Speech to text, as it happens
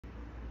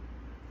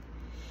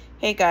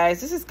Hey guys,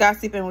 this is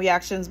Gossip and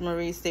Reactions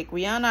Marie Stick.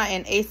 Rihanna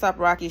and ASAP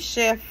Rocky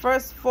share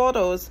first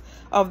photos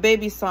of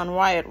baby son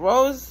Riot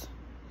Rose.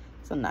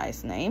 It's a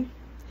nice name.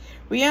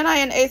 Rihanna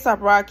and ASAP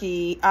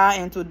Rocky are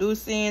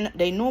introducing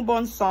their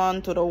newborn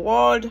son to the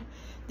world.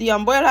 The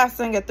Umbrella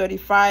singer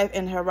 35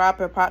 and her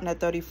rapper partner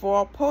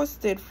 34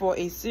 posted for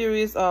a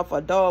series of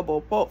adorable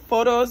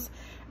photos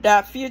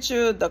that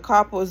featured the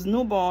couple's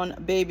newborn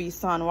baby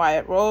son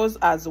Riot Rose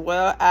as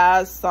well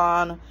as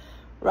son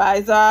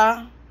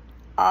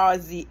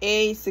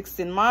RZA,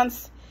 16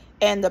 months.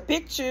 And the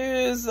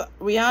pictures,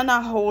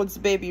 Rihanna holds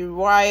baby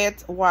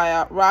Riot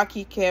while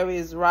Rocky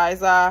carries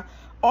Riza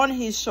on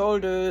his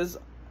shoulders,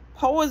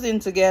 posing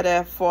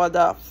together for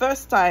the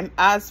first time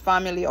as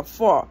family of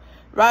four.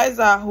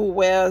 Riza, who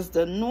wears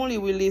the newly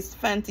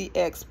released Fenty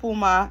X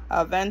Puma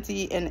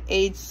Avanti in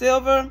aged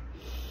silver,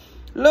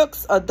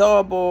 looks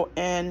adorable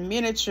in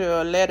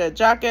miniature leather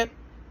jacket.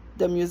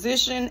 The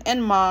musician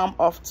and mom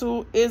of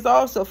two is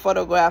also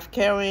photographed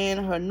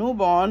carrying her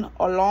newborn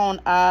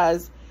alone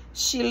as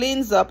she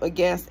leans up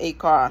against a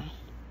car.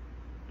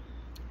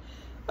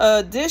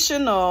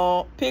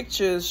 Additional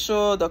pictures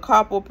show the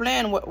couple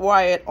playing with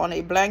Wyatt on a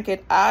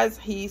blanket as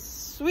he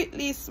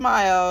sweetly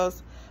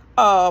smiles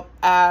up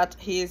at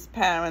his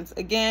parents.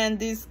 Again,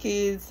 these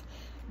kids,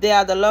 they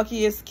are the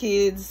luckiest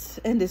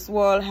kids in this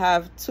world,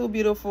 have two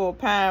beautiful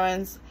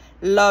parents,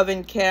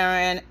 loving,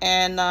 caring,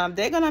 and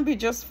they're gonna be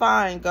just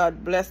fine.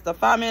 God bless the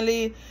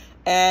family.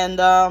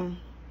 And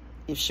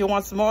if she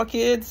wants more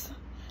kids,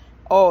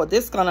 oh,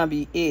 this gonna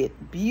be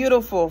it.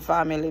 Beautiful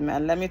family,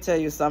 man. Let me tell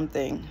you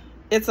something.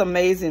 It's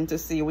amazing to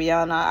see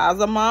Rihanna as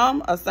a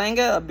mom, a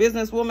singer, a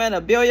businesswoman,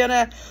 a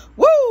billionaire.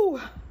 Woo!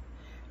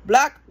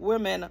 Black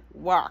women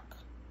rock.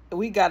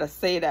 We gotta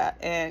say that.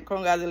 And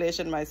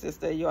congratulations, my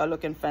sister. You are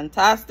looking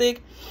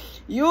fantastic.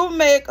 You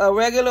make a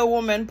regular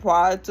woman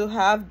proud to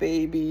have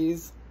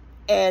babies,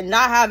 and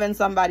not having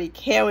somebody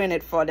carrying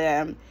it for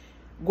them.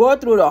 Go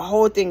through the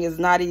whole thing is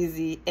not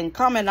easy, and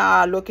coming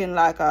out looking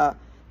like a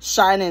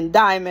shining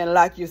diamond,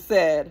 like you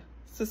said.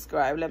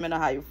 Subscribe, let me know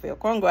how you feel.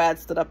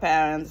 Congrats to the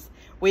parents,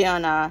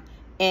 Rihanna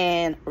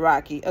and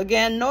Rocky.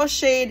 Again, no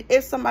shade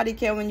if somebody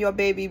carrying your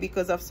baby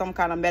because of some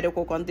kind of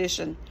medical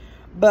condition,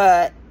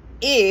 but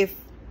if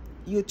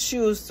you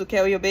choose to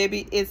carry your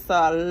baby, it's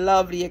a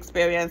lovely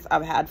experience.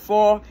 I've had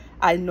four.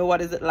 I know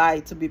what is it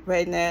like to be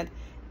pregnant,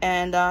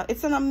 and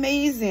it's an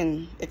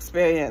amazing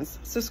experience.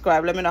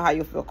 Subscribe, let me know how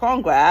you feel.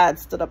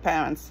 Congrats to the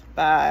parents.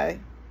 Bye.